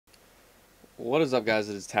What is up, guys?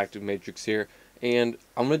 It is Tactic MatriXx here, and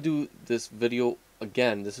I'm gonna do this video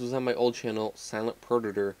again. This was on my old channel, Silent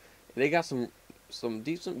Predator, and they got some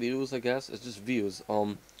decent views, I guess. It's just views.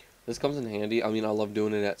 This comes in handy. I mean, I love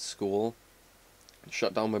doing it at school.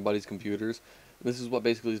 Shut down my buddies' computers. This is what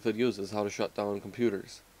basically this video is how to shut down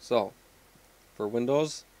computers. So, for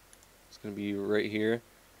Windows, it's gonna be right here,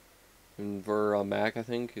 and for Mac, I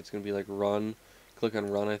think it's gonna be like Run. Click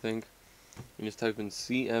on Run, I think, and just type in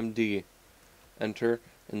CMD. Enter,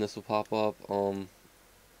 and this will pop up. I'm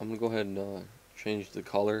gonna go ahead and change the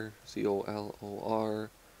color, COLOR,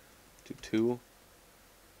 to 2.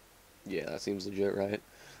 Yeah, that seems legit, right?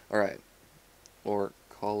 Alright, or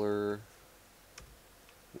color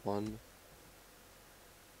 1,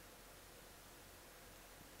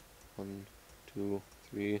 1, 2,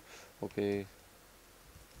 3. Okay.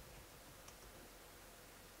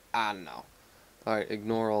 No. Alright,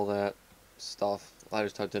 ignore all that stuff. I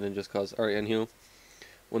just typed it in just cause. Alright, and here,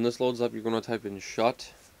 when this loads up, you're gonna type in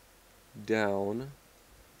shut down.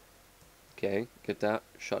 Okay, get that?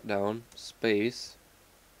 Shut down, space,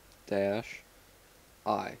 dash,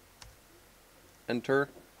 I. Enter,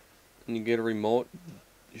 and you get a remote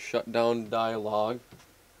shutdown dialog.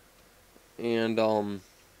 And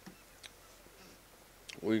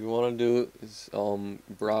what you want to do is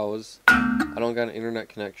browse. I don't got an internet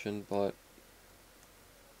connection, but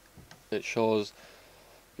it shows,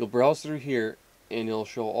 you'll browse through here and you'll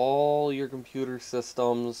show all your computer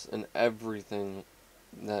systems and everything,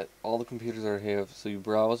 that all the computers that I have. So you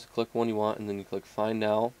browse, click one you want, and then you click find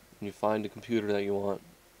now, and you find the computer that you want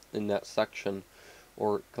in that section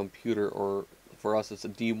or computer. Or for us it's a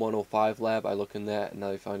D105 lab. I look in that and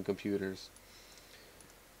I find computers.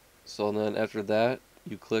 So then after that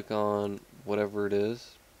you click on whatever it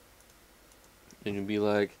is and you'll be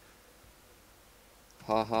like,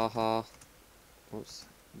 ha ha ha, whoops,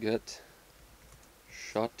 get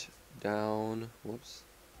shut down, whoops,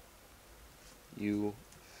 you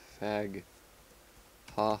fag,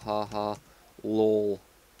 ha ha ha, lol.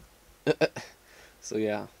 So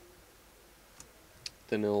yeah,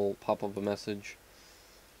 then it'll pop up a message,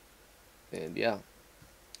 and yeah,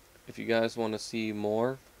 if you guys want to see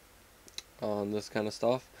more on this kind of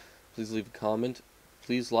stuff, please leave a comment,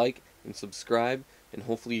 please like and subscribe, and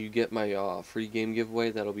hopefully you get my free game giveaway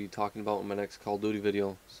that I'll be talking about in my next Call of Duty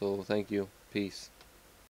video. So thank you, peace.